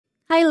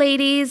Hi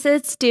ladies,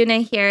 it's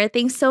Doona here.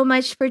 Thanks so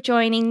much for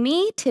joining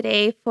me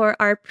today for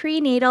our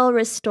prenatal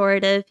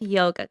restorative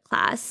yoga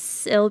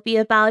class. It'll be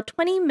about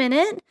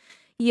 20-minute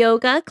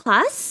yoga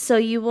class, so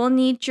you will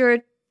need your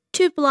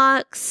 2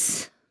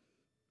 blocks,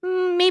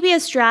 maybe a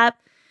strap.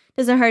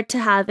 Doesn't hurt to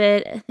have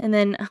it. And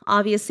then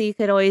obviously you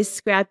could always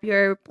grab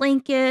your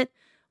blanket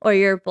or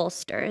your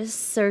bolsters.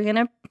 So we're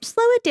gonna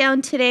slow it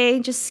down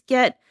today. Just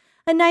get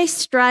a nice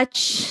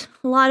stretch,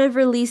 a lot of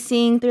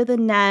releasing through the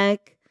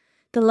neck,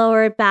 the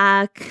lower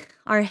back,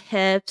 our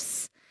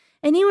hips,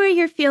 anywhere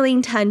you're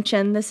feeling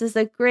tension. This is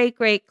a great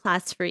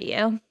class for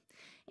you.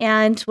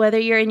 And whether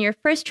you're in your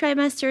first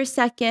trimester,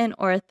 second,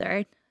 or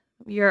third,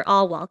 you're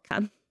all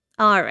welcome.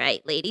 All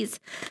right, ladies.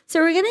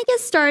 So we're going to get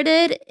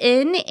started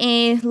in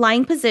a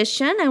lying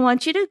position. I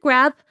want you to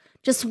grab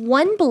just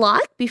 1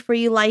 block before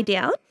you lie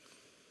down.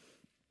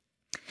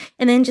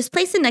 And then just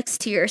place it next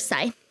to your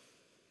side.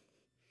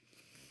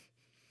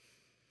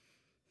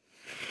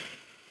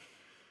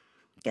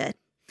 Good.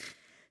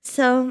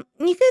 So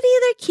you could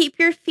either keep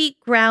your feet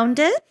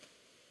grounded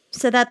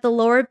so that the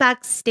lower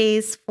back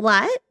stays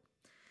flat.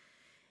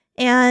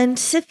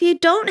 And if you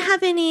don't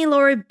have any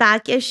lower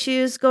back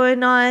issues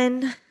going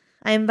on,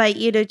 I invite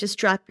you to just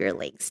drop your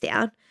legs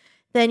down.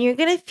 Then you're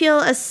going to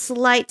feel a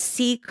slight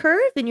C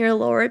curve in your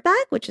lower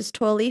back, which is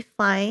totally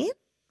fine.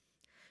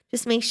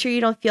 Just make sure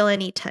you don't feel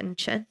any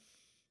tension.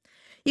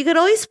 You could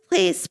always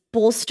place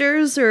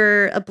bolsters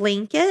or a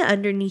blanket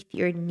underneath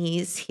your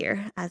knees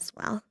here as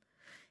well.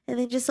 And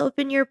then just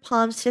open your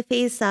palms to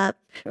face up,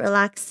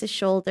 relax the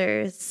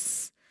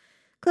shoulders.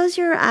 Close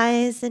your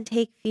eyes and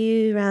take a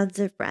few rounds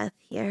of breath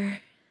here.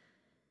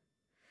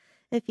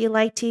 If you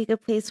like to, you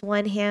could place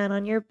one hand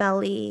on your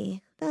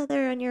belly, the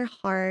other on your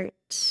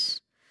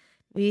heart.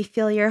 Maybe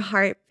feel your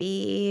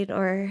heartbeat,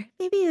 or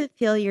maybe even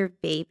feel your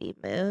baby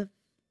move.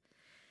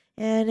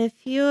 And if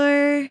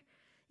you're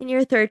in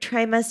your third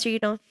trimester, you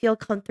don't feel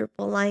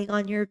comfortable lying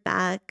on your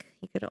back,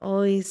 you could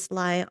always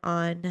lie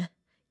on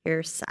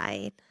your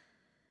side.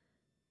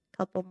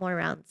 Couple more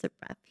rounds of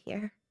breath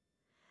here.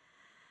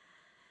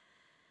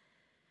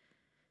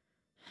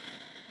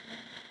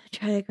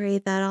 Try to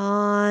create that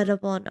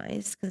audible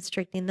noise,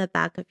 constricting the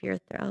back of your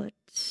throat.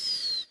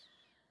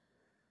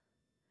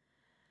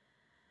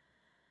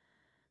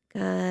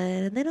 Good.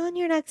 And then on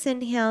your next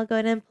inhale, go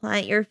ahead and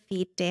plant your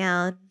feet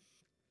down.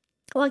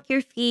 Walk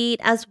your feet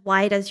as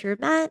wide as your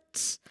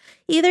mat.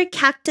 Either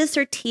cactus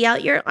or tee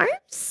out your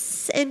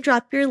arms and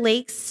drop your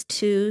legs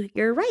to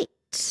your right.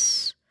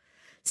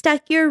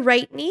 Stack your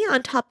right knee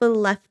on top of the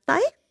left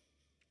thigh.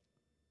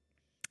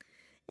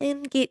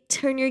 And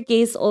turn your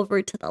gaze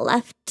over to the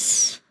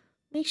left.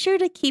 Make sure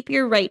to keep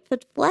your right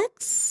foot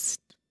flexed.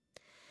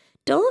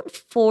 Don't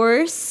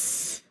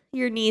force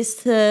your knees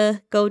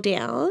to go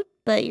down,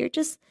 but you're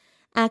just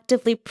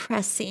actively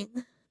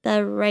pressing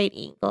the right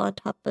ankle on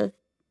top of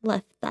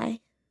left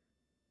thigh.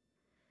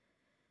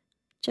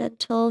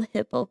 Gentle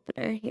hip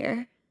opener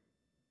here.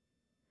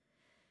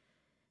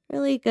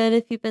 Really good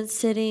if you've been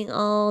sitting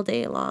all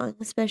day long,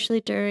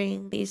 especially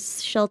during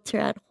these shelter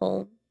at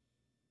home.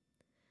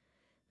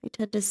 We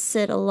tend to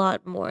sit a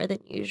lot more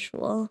than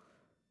usual.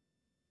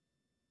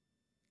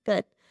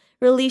 Good.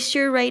 Release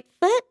your right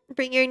foot.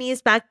 Bring your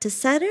knees back to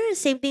center.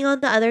 Same thing on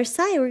the other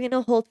side. We're going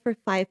to hold for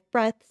 5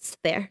 breaths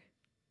there.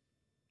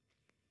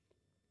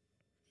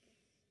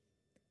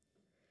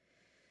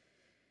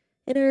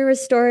 In our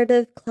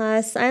restorative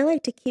class, I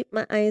like to keep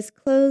my eyes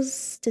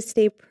closed to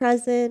stay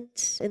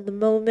present in the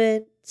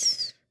moment.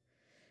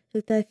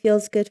 If that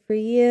feels good for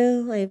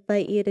you, I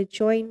invite you to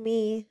join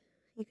me.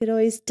 You could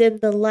always dim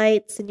the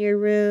lights in your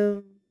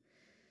room.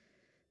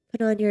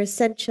 Put on your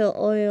essential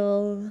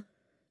oil.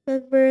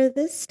 Remember,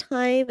 this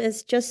time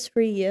is just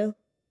for you.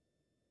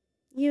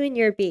 You and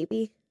your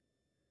baby.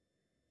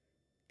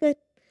 Good.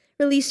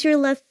 Release your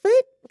left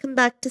foot. Come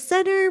back to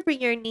center.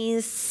 Bring your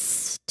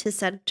knees to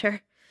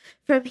center.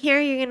 From here,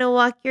 you're going to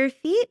walk your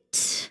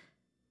feet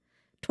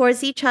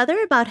towards each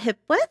other about hip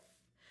width.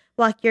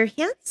 Walk your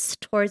hands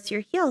towards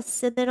your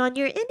heels. And then on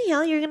your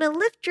inhale, you're going to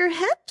lift your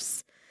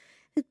hips.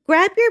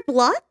 Grab your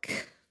block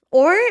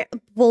or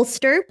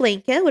bolster,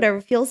 blanket, whatever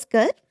feels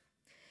good.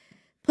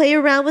 Play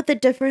around with the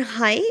different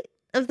height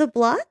of the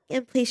block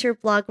and place your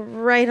block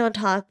right on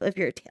top of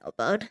your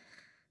tailbone.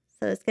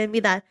 So it's going to be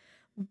that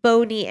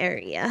bony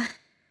area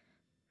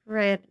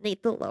right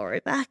underneath the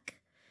lower back.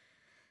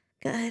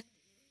 Good.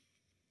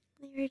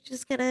 You're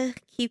just going to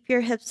keep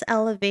your hips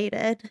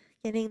elevated,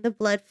 getting the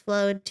blood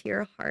flow into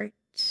your heart.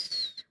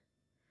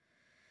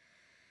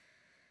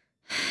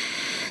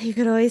 You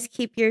could always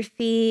keep your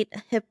feet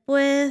hip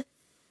width,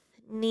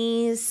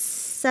 knees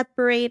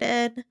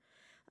separated.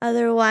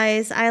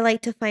 Otherwise, I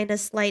like to find a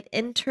slight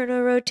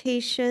internal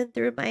rotation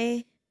through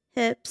my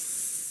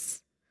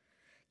hips,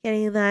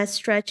 getting that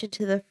stretch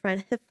into the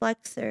front hip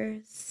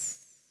flexors.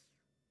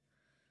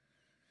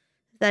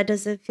 If that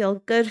doesn't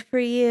feel good for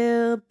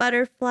you,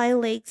 butterfly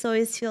legs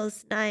always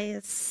feels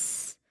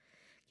nice.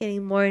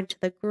 Getting more into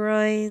the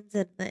groins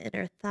and the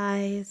inner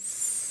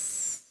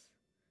thighs.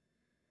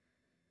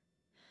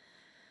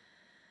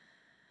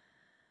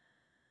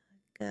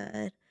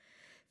 Good.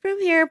 From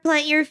here,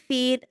 plant your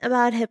feet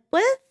about hip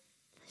width.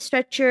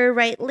 Stretch your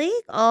right leg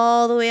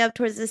all the way up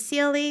towards the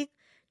ceiling.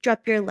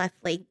 Drop your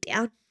left leg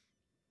down.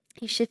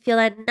 You should feel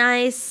a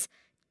nice,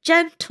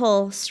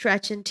 gentle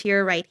stretch into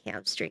your right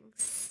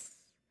hamstrings.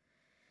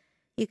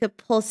 You could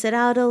pulse it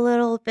out a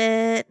little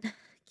bit.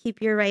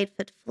 Keep your right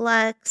foot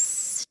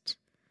flexed.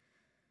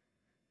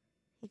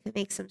 You can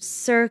make some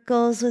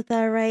circles with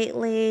that right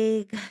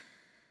leg.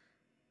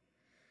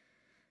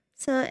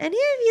 So any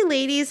of you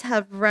ladies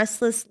have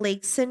restless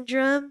leg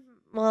syndrome?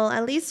 Well,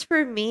 at least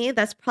for me,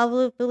 that's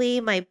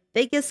probably my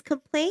biggest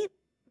complaint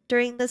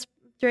during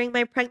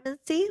my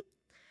pregnancy.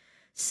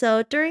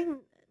 So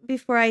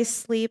before I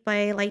sleep,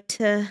 I like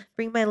to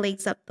bring my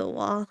legs up the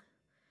wall,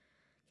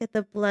 get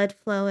the blood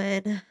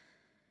flowing.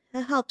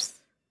 It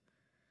helps.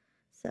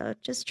 So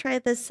just try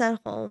this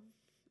at home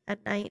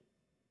at night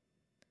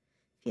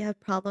if you have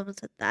problems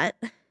with that.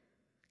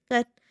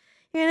 Good.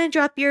 You're going to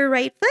drop your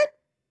right foot,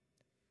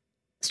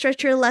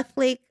 stretch your left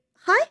leg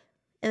high,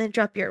 and then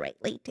drop your right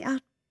leg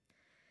down.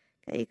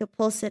 Okay, you can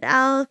pulse it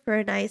out for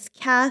a nice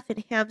calf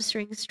and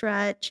hamstring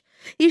stretch.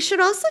 You should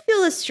also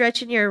feel a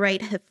stretch in your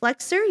right hip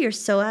flexor, your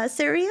psoas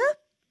area,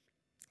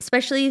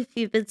 especially if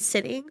you've been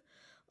sitting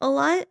a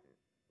lot.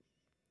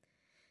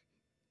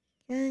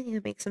 Yeah, you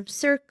can make some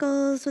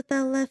circles with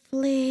that left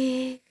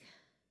leg.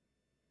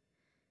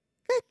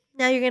 Good.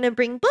 Now you're going to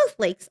bring both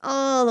legs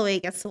all the way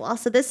against the wall.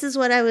 So this is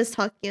what I was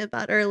talking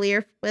about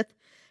earlier with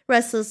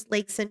restless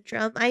leg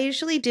syndrome. I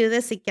usually do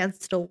this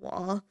against a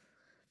wall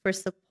for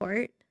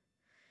support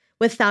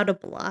without a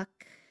block.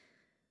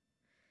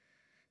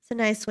 It's a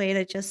nice way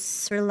to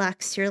just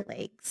relax your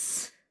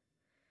legs.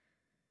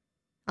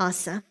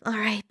 Awesome. All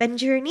right,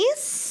 bend your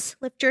knees,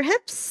 lift your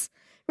hips,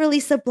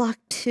 release the block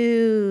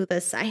to the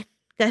side.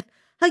 Good.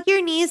 Hug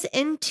your knees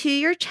into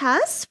your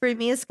chest. For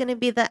me, it's going to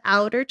be the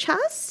outer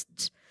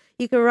chest.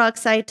 You can rock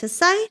side to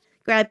side,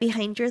 grab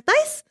behind your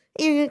thighs,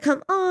 and you're going to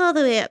come all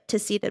the way up to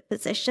seated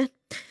position.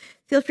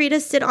 Feel free to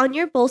sit on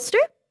your bolster,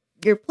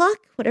 your block,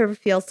 whatever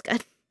feels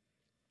good.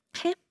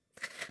 Okay.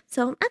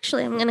 So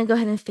actually, I'm going to go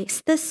ahead and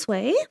face this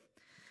way.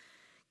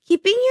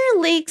 Keeping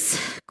your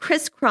legs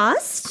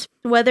crisscrossed,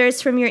 whether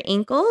it's from your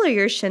ankle or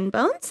your shin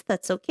bones,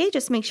 that's okay.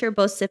 Just make sure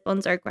both sit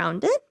bones are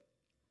grounded.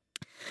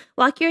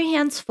 Walk your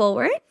hands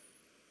forward.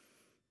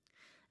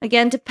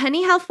 Again,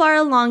 depending how far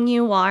along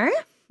you are,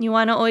 you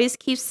want to always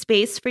keep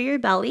space for your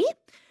belly.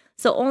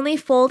 So only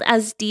fold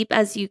as deep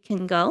as you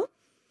can go.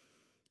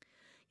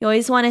 You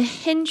always want to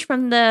hinge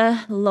from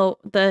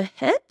the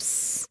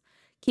hips,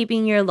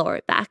 keeping your lower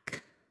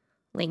back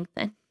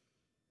lengthened.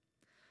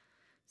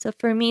 So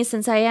for me,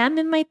 since I am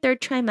in my 3rd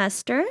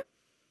trimester,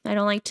 I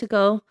don't like to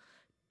go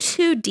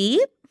too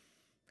deep,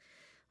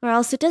 or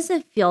else it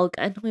doesn't feel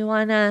good. We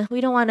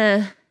don't want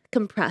to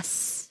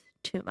compress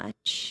too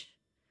much.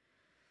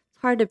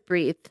 It's hard to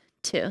breathe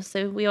too,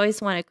 so we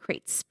always want to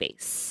create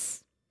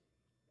space.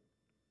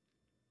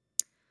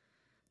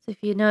 So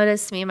if you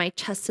notice me, my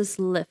chest is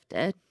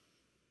lifted.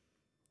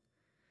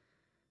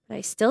 But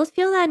I still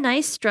feel that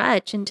nice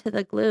stretch into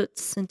the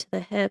glutes, into the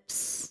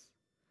hips.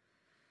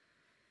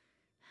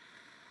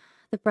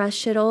 The breath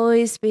should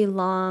always be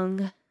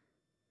long.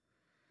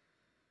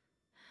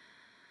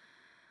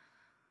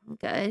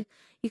 Good.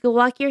 You can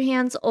walk your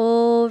hands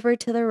over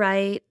to the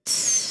right.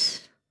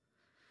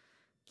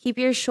 Keep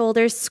your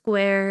shoulders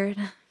squared.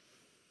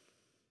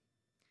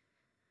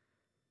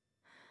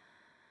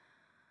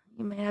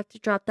 You might have to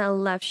drop that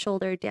left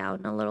shoulder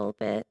down a little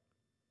bit.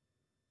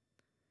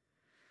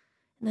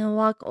 And then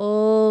walk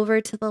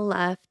over to the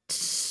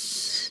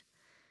left.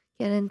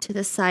 Get into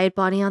the side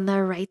body on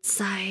the right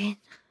side.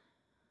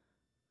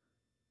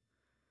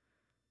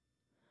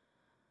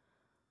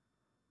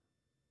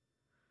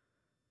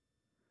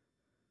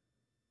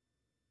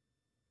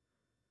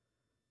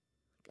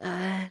 Good.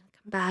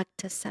 Come back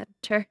to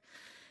center.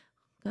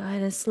 Go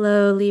ahead and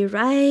slowly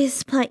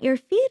rise. Plant your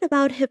feet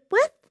about hip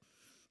width.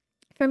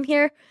 From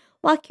here,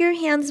 walk your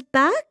hands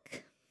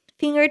back.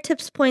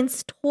 Fingertips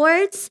points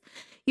towards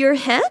your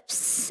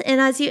hips. And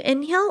as you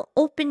inhale,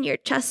 open your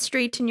chest,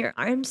 straighten your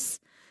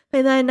arms.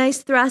 Find that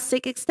nice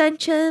thoracic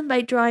extension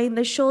by drawing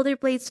the shoulder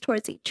blades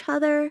towards each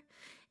other.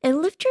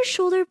 And lift your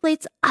shoulder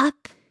blades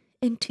up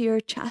into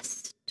your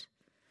chest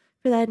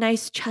for that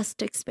nice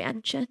chest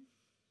expansion.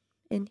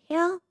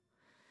 Inhale.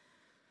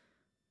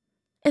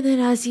 And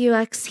then as you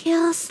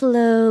exhale,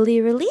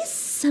 slowly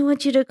release. I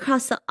want you to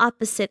cross the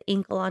opposite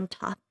ankle on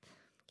top.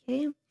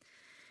 Okay.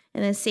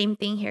 And then same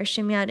thing here.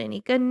 Shimmy out any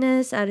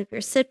goodness out of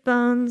your sit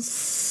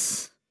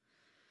bones.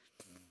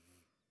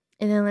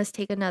 And then let's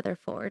take another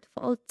forward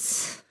fold.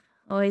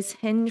 Always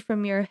hinge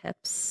from your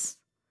hips.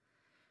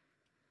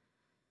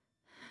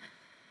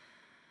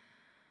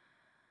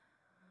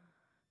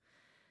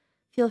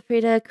 Feel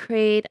free to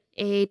create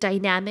a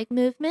dynamic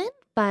movement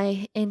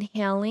by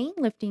inhaling,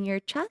 lifting your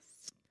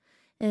chest.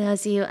 And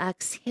as you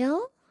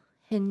exhale,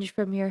 hinge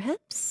from your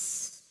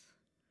hips.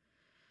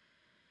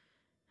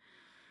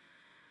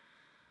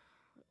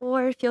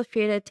 Or feel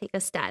free to take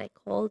a static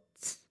hold.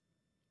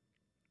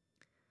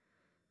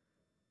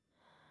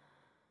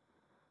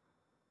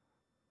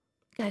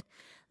 Good.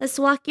 Let's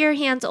walk your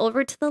hands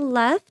over to the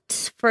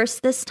left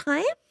first this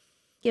time.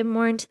 Get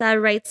more into that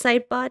right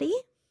side body.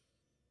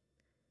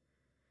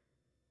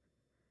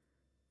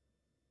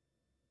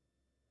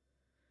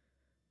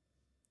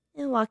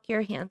 And walk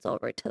your hands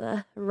over to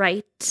the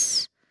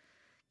right.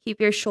 Keep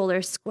your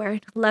shoulders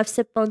squared. Left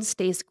sit bone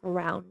stays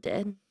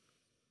grounded.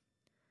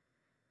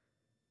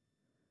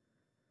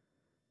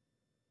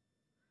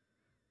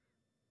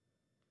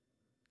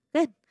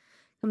 Good.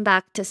 Come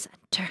back to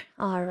center.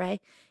 All right.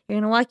 You're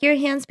going to walk your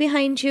hands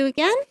behind you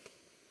again.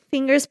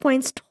 Fingers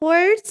points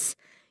towards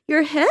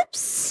your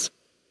hips.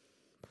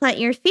 Plant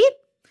your feet.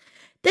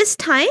 This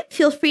time,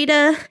 feel free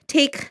to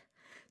take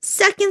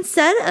second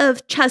set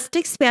of chest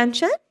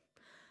expansion.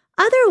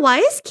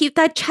 Otherwise, keep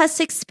that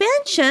chest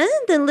expansion,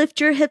 then lift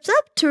your hips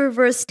up to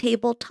reverse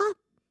tabletop.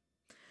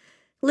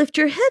 Lift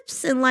your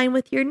hips in line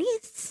with your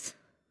knees.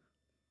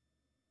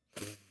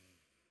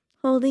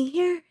 Holding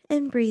here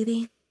and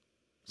breathing.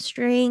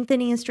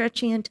 Strengthening and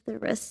stretching into the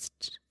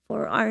wrist,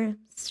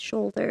 forearms,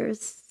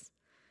 shoulders.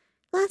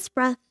 Last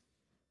breath.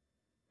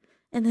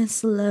 And then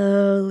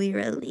slowly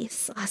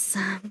release.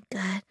 Awesome.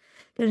 Good.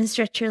 Going to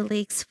stretch your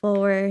legs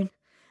forward.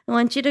 I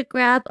want you to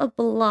grab a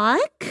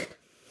block.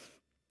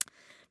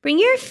 Bring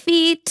your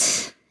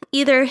feet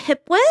either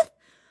hip width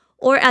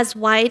or as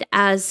wide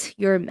as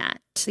your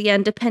mat.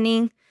 Again,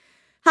 depending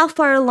how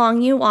far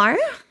along you are,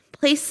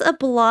 place a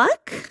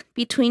block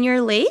between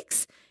your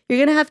legs. You're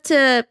going to have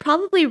to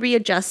probably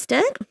readjust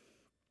it.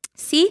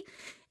 See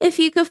if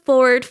you could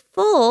forward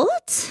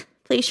fold.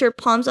 Place your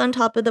palms on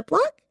top of the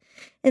block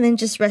and then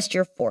just rest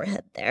your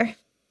forehead there.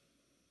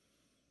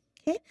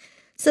 Okay,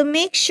 so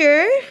make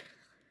sure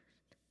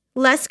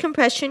less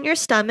compression in your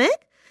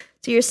stomach.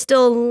 So you're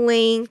still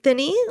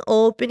lengthening,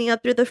 opening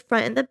up through the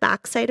front and the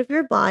back side of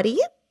your body.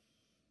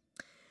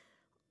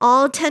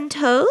 All 10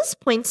 toes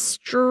point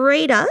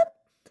straight up.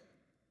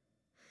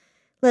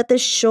 Let the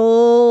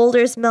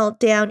shoulders melt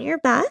down your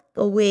back,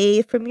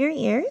 away from your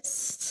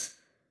ears.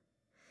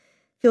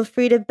 Feel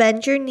free to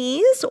bend your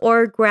knees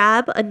or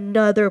grab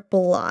another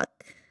block.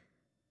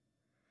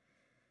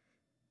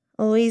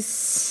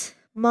 Always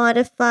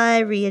modify,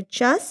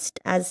 readjust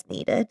as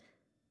needed.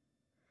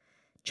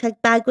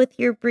 Check back with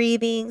your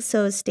breathing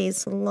so it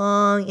stays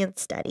long and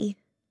steady.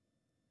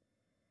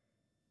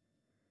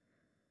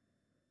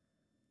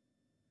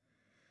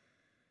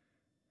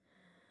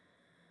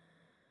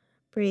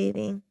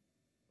 Breathing.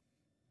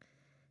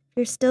 If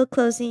you're still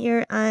closing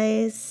your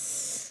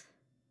eyes,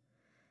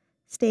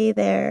 stay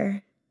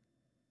there.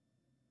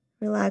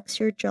 Relax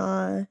your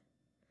jaw.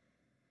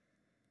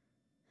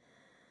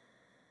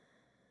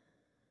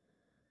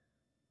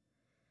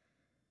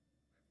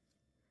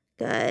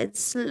 Good.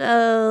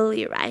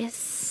 Slowly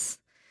rise.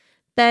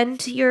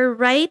 Bend your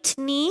right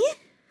knee.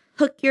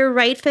 Hook your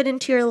right foot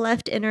into your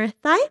left inner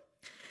thigh.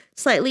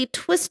 Slightly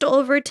twist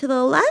over to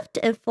the left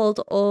and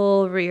fold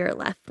over your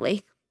left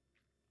leg.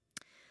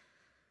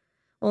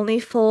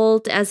 Only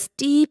fold as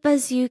deep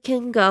as you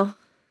can go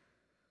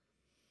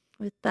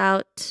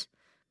without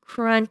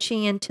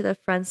crunching into the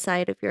front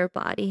side of your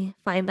body.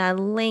 Find that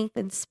length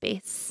and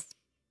space.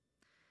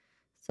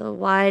 So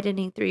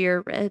widening through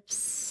your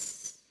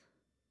ribs.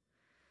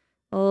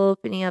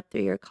 Opening up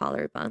through your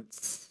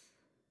collarbones.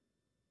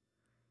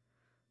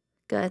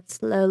 Good.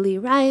 Slowly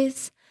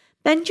rise.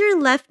 Bend your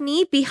left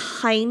knee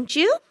behind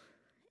you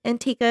and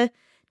take a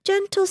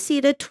gentle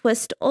seated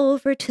twist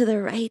over to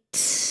the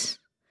right.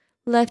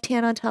 Left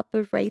hand on top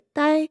of right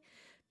thigh.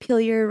 Peel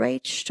your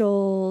right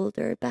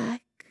shoulder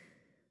back.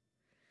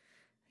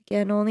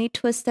 Again, only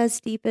twist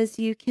as deep as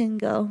you can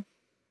go.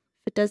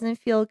 If it doesn't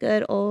feel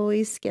good,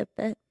 always skip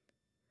it.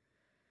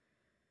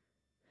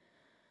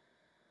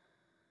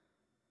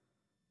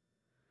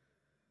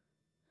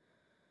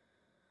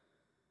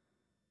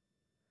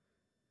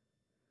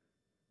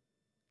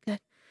 Good.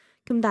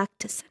 Come back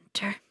to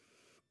center.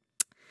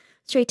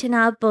 Straighten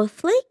out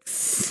both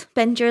legs.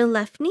 Bend your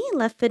left knee,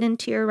 left foot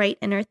into your right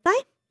inner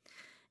thigh,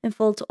 and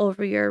fold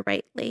over your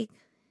right leg.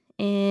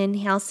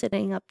 Inhale,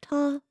 sitting up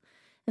tall,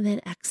 and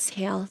then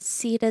exhale,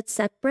 seated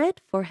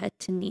separate, forehead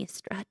to knee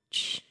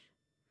stretch.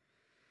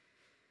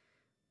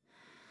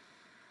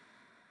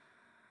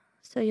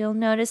 So you'll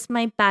notice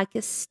my back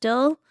is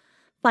still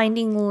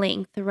finding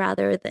length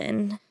rather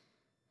than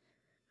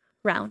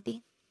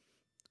rounding.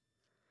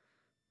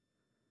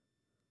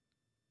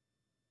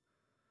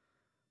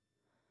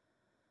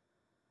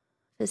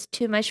 If it's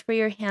too much for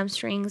your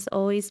hamstrings,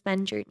 always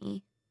bend your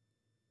knee.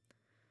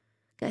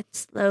 Good.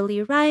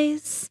 Slowly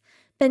rise.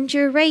 Bend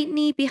your right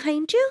knee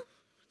behind you.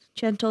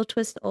 Gentle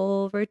twist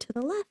over to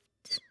the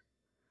left.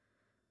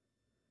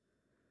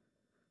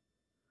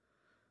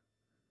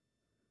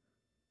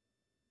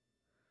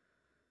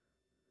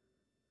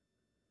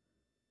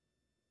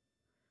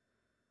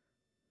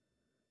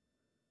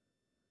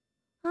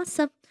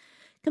 Awesome.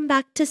 Come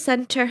back to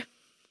center.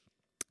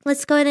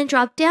 Let's go ahead and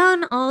drop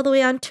down all the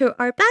way onto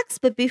our backs.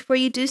 But before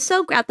you do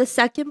so, grab the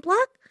second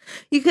block.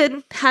 You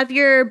could have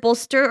your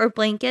bolster or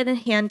blanket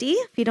handy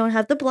if you don't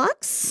have the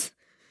blocks.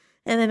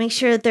 And then make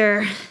sure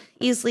they're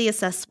easily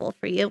accessible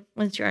for you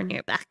once you're on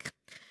your back.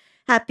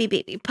 Happy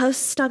baby pose.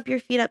 Stomp your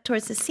feet up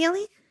towards the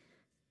ceiling.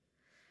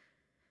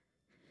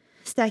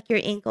 Stack your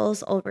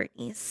ankles over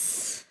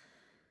knees.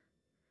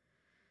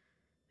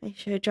 Make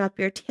sure to drop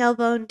your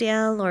tailbone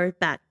down, lower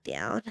back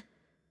down.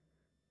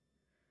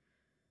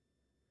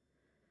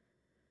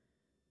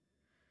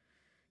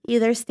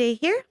 Either stay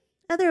here,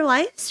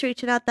 otherwise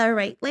straighten out that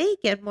right leg,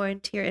 get more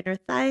into your inner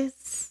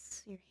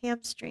thighs, your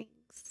hamstrings.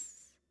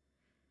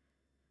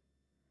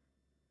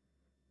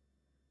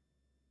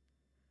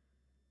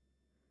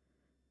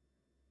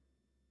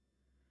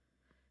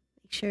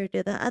 Make sure to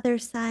do the other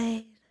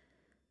side.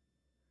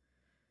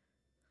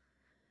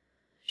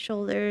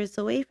 Shoulders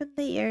away from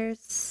the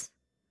ears.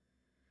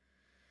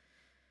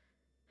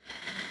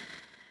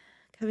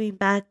 Coming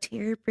back to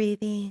your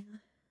breathing.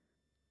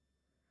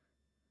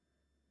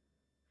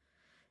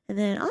 And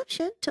then an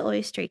option to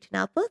always straighten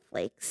out both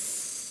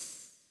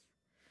legs.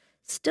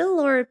 Still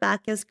lower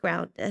back is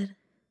grounded.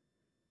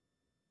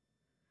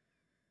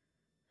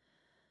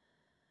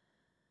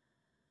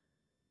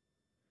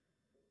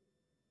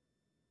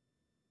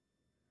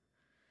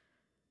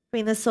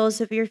 Bring the soles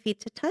of your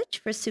feet to touch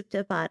for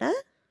Supta Baddha.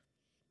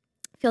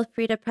 Feel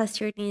free to press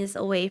your knees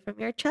away from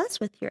your chest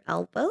with your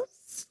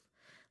elbows.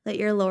 Let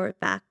your lower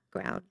back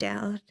ground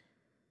down.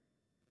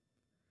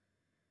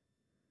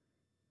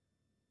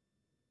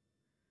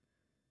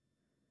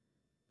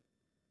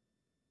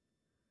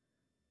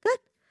 Good.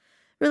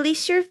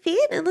 Release your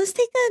feet and let's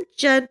take a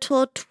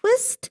gentle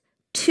twist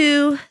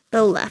to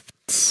the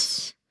left.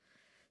 So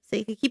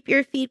you can keep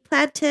your feet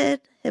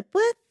planted, hip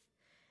width,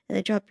 and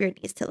then drop your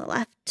knees to the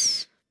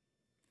left.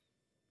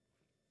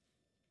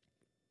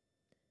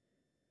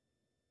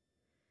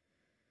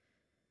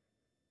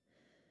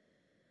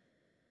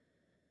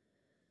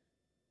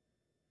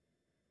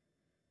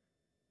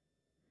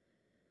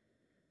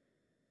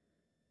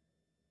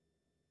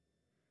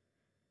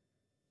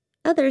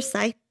 Other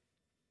side.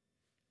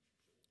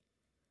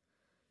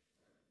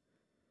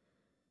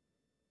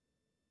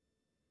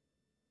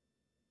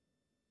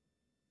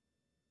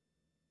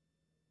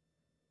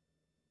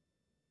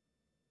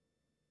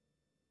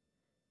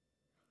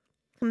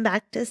 Come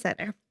back to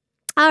center.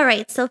 All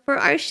right, so for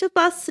our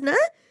Shavasana,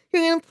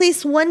 you're going to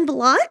place one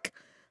block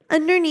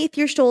underneath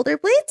your shoulder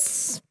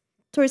blades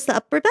towards the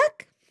upper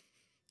back.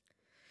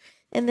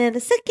 And then a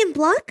second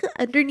block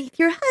underneath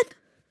your head.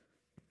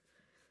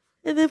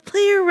 And then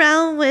play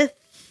around with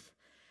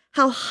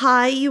how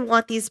high you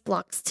want these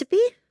blocks to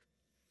be.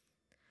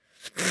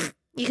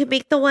 You can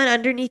make the one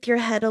underneath your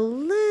head a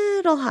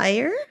little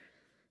higher.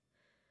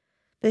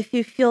 But if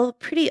you feel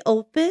pretty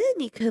open,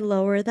 you can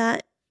lower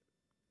that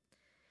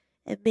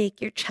and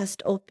make your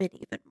chest open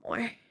even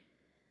more.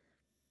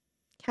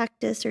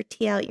 Cactus or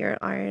tee out your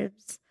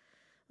arms.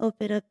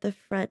 Open up the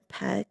front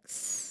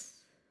pecs.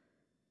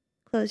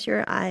 Close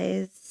your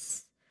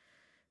eyes.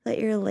 Let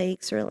your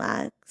legs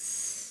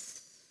relax.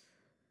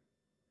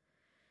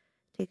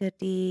 Take a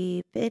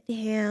deep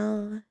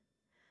inhale.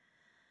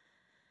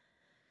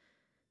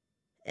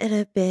 And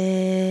a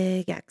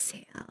big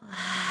exhale.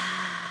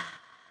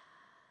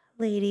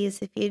 Ladies,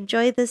 if you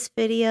enjoyed this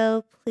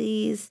video,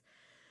 please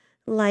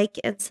like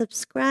and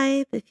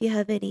subscribe. If you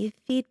have any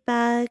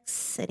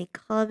feedbacks, any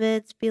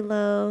comments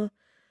below,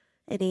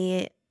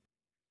 any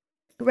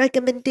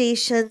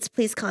recommendations,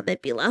 please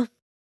comment below.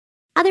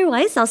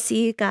 Otherwise, I'll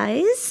see you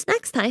guys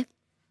next time.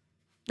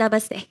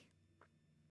 Namaste.